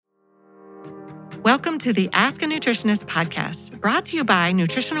Welcome to the Ask a Nutritionist podcast, brought to you by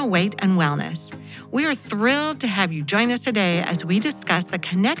Nutritional Weight and Wellness. We are thrilled to have you join us today as we discuss the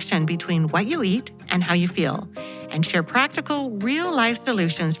connection between what you eat and how you feel, and share practical, real-life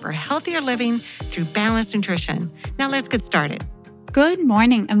solutions for healthier living through balanced nutrition. Now let's get started. Good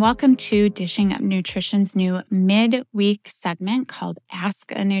morning and welcome to Dishing Up Nutrition's new mid-week segment called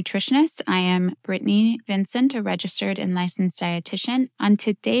Ask a Nutritionist. I am Britni Vincent, a registered and licensed dietitian. On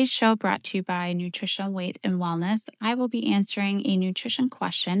today's show, brought to you by Nutritional Weight and Wellness, I will be answering a nutrition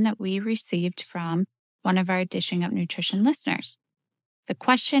question that we received from one of our Dishing Up Nutrition listeners. The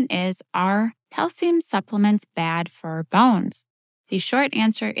question is, are calcium supplements bad for bones? The short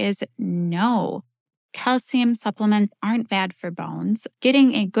answer is no. Calcium supplements aren't bad for bones.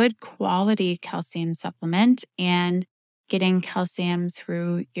 Getting a good quality calcium supplement and getting calcium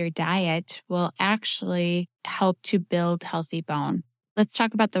through your diet will actually help to build healthy bone. Let's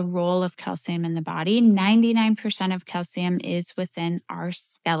talk about the role of calcium in the body. 99% of calcium is within our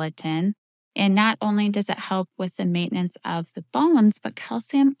skeleton. And not only does it help with the maintenance of the bones, but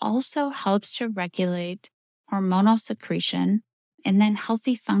calcium also helps to regulate hormonal secretion and then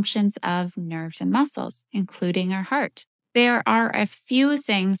healthy functions of nerves and muscles, including our heart. There are a few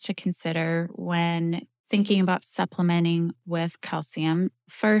things to consider when thinking about supplementing with calcium.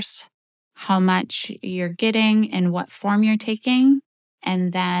 First, how much you're getting and what form you're taking.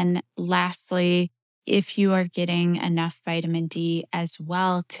 And then lastly, if you are getting enough vitamin D as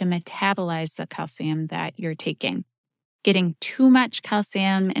well to metabolize the calcium that you're taking. Getting too much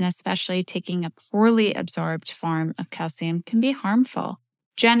calcium and especially taking a poorly absorbed form of calcium can be harmful.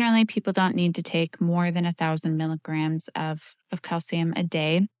 Generally, people don't need to take more than 1,000 milligrams of calcium a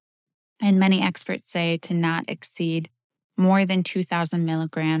day. And many experts say to not exceed more than 2,000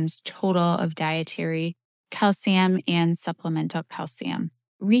 milligrams total of dietary calcium and supplemental calcium.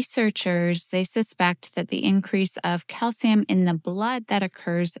 Researchers, they suspect that the increase of calcium in the blood that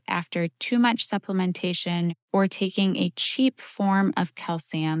occurs after too much supplementation or taking a cheap form of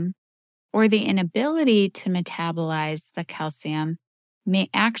calcium or the inability to metabolize the calcium may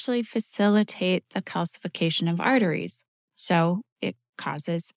actually facilitate the calcification of arteries. So it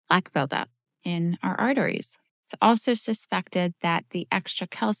causes plaque buildup in our arteries. It's also suspected that the extra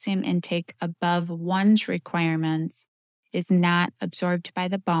calcium intake above one's requirements is not absorbed by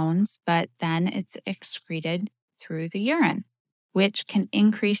the bones, but then it's excreted through the urine, which can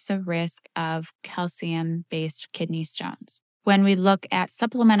increase the risk of calcium-based kidney stones. When we look at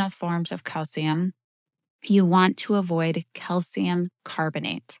supplemental forms of calcium, you want to avoid calcium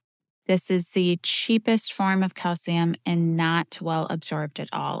carbonate. This is the cheapest form of calcium and not well absorbed at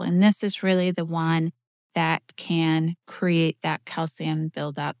all. And this is really the one that can create that calcium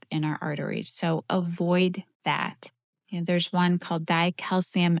buildup in our arteries. So avoid that. There's one called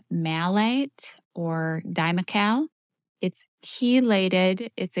dicalcium malate or Dimacal. It's chelated.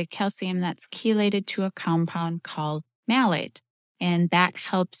 It's a calcium that's chelated to a compound called malate, and that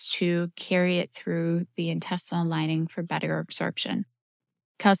helps to carry it through the intestinal lining for better absorption.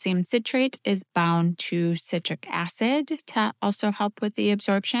 Calcium citrate is bound to citric acid to also help with the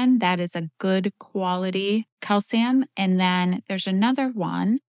absorption. That is a good quality calcium. And then there's another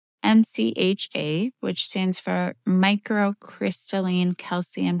one, MCHA, which stands for microcrystalline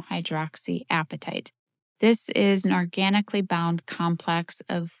calcium hydroxyapatite. This is an organically bound complex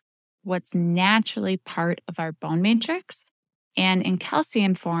of what's naturally part of our bone matrix. And in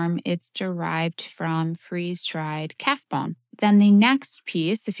calcium form, it's derived from freeze-dried calf bone. Then the next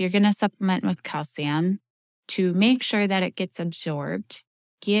piece, if you're going to supplement with calcium, to make sure that it gets absorbed,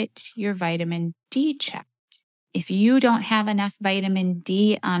 get your vitamin D checked. If you don't have enough vitamin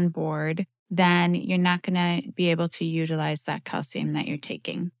D on board, then you're not going to be able to utilize that calcium that you're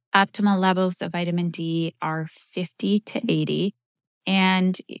taking. Optimal levels of vitamin D are 50 to 80,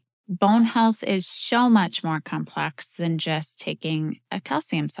 and bone health is so much more complex than just taking a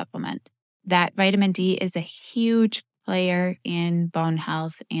calcium supplement. That vitamin D is a huge player in bone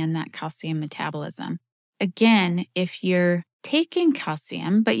health and that calcium metabolism. Again, if you're taking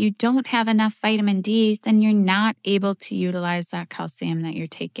calcium, but you don't have enough vitamin D, then you're not able to utilize that calcium that you're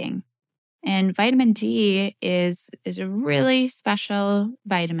taking. And vitamin D is a really special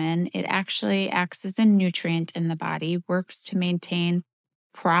vitamin. It actually acts as a nutrient in the body, works to maintain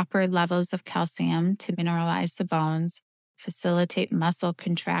proper levels of calcium to mineralize the bones, facilitate muscle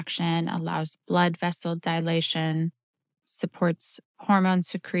contraction, allows blood vessel dilation, supports hormone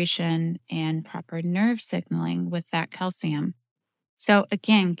secretion and proper nerve signaling with that calcium. So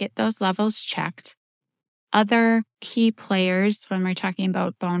again, get those levels checked. Other key players when we're talking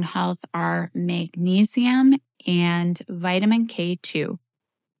about bone health are magnesium and vitamin K2.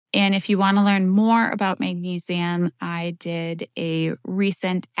 And if you want to learn more about magnesium, I did a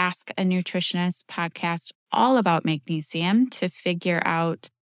recent Ask a Nutritionist podcast all about magnesium to figure out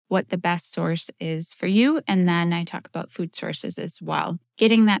what the best source is for you. And then I talk about food sources as well.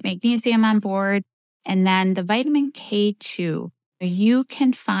 Getting that magnesium on board. And then the vitamin K2, you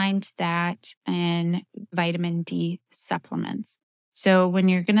can find that in vitamin D supplements. So when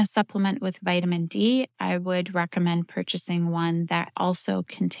you're going to supplement with vitamin D, I would recommend purchasing one that also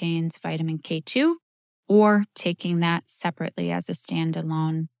contains vitamin K2 or taking that separately as a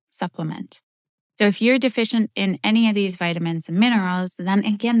standalone supplement. So if you're deficient in any of these vitamins and minerals, then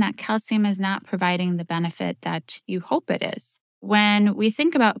again, that calcium is not providing the benefit that you hope it is. When we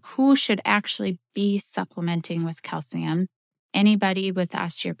think about who should actually be supplementing with calcium, anybody with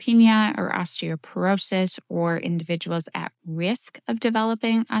osteopenia or osteoporosis or individuals at risk of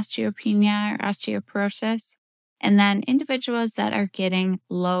developing osteopenia or osteoporosis, and then individuals that are getting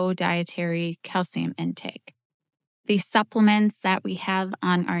low dietary calcium intake. The supplements that we have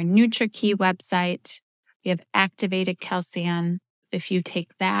on our NutriKey website, we have activated calcium. If you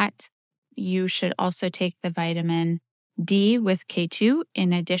take that, you should also take the vitamin D with K2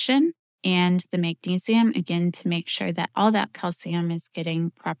 in addition, and the magnesium, again, to make sure that all that calcium is getting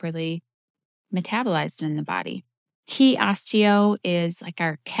properly metabolized in the body. Key Osteo is like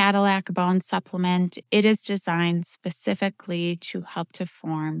our Cadillac bone supplement. It is designed specifically to help to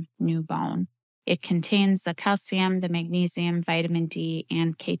form new bone. It contains the calcium, the magnesium, vitamin D,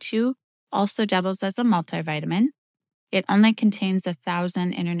 and K2, also doubles as a multivitamin. It only contains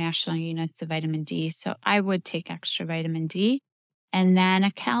 1,000 international units of vitamin D, so I would take extra vitamin D. And then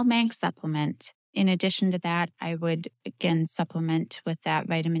a CalMag supplement. In addition to that, I would, again, supplement with that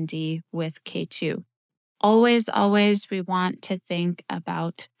vitamin D with K2. Always, we want to think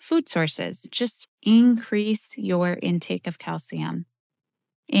about food sources. Just increase your intake of calcium.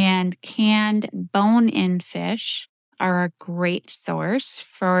 And canned bone-in fish are a great source.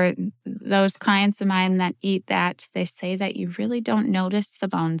 For those clients of mine that eat that, they say that you really don't notice the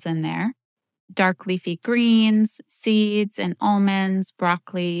bones in there. Dark leafy greens, seeds and almonds,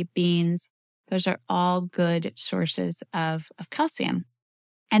 broccoli, beans, those are all good sources of calcium.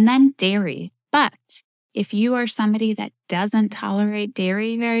 And then dairy. But if you are somebody that doesn't tolerate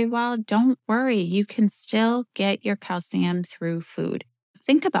dairy very well, don't worry. You can still get your calcium through food.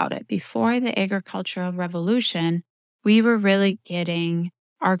 Think about it. Before the agricultural revolution, we were really getting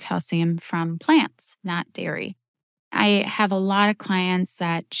our calcium from plants, not dairy. I have a lot of clients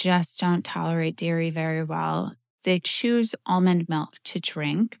that just don't tolerate dairy very well. They choose almond milk to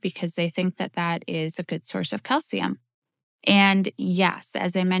drink because they think that that is a good source of calcium. And yes,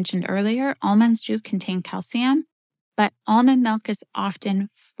 as I mentioned earlier, almonds do contain calcium, but almond milk is often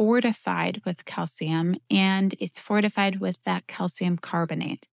fortified with calcium, and it's fortified with that calcium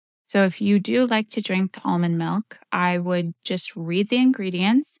carbonate. So if you do like to drink almond milk, I would just read the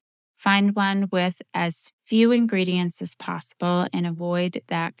ingredients, find one with as few ingredients as possible, and avoid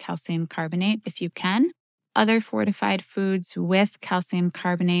that calcium carbonate if you can. Other fortified foods with calcium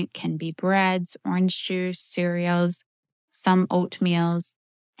carbonate can be breads, orange juice, cereals, some oatmeals,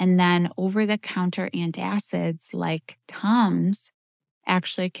 and then over-the-counter antacids like Tums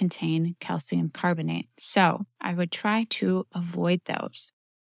actually contain calcium carbonate. So I would try to avoid those.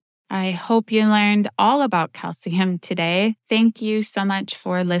 I hope you learned all about calcium today. Thank you so much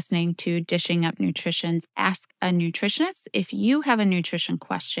for listening to Dishing Up Nutrition's Ask a Nutritionist. If you have a nutrition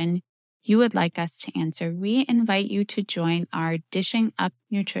question you would like us to answer, we invite you to join our Dishing Up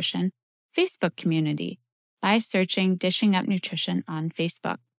Nutrition Facebook community by searching Dishing Up Nutrition on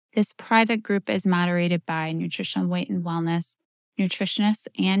Facebook. This private group is moderated by nutritional weight and wellness, nutritionists,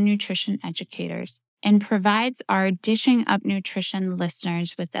 and nutrition educators, and provides our Dishing Up Nutrition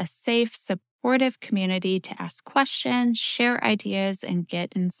listeners with a safe, supportive community to ask questions, share ideas, and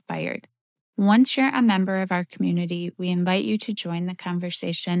get inspired. Once you're a member of our community, we invite you to join the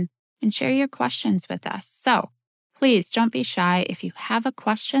conversation and share your questions with us. So please don't be shy. If you have a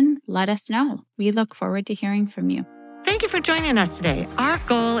question, let us know. We look forward to hearing from you. Thank you for joining us today. Our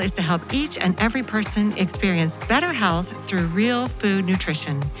goal is to help each and every person experience better health through real food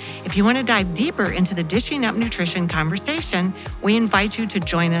nutrition. If you want to dive deeper into the Dishing Up Nutrition conversation, we invite you to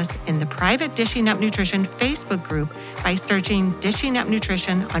join us in the private Dishing Up Nutrition Facebook group by searching Dishing Up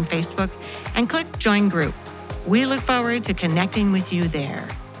Nutrition on Facebook and click Join Group. We look forward to connecting with you there.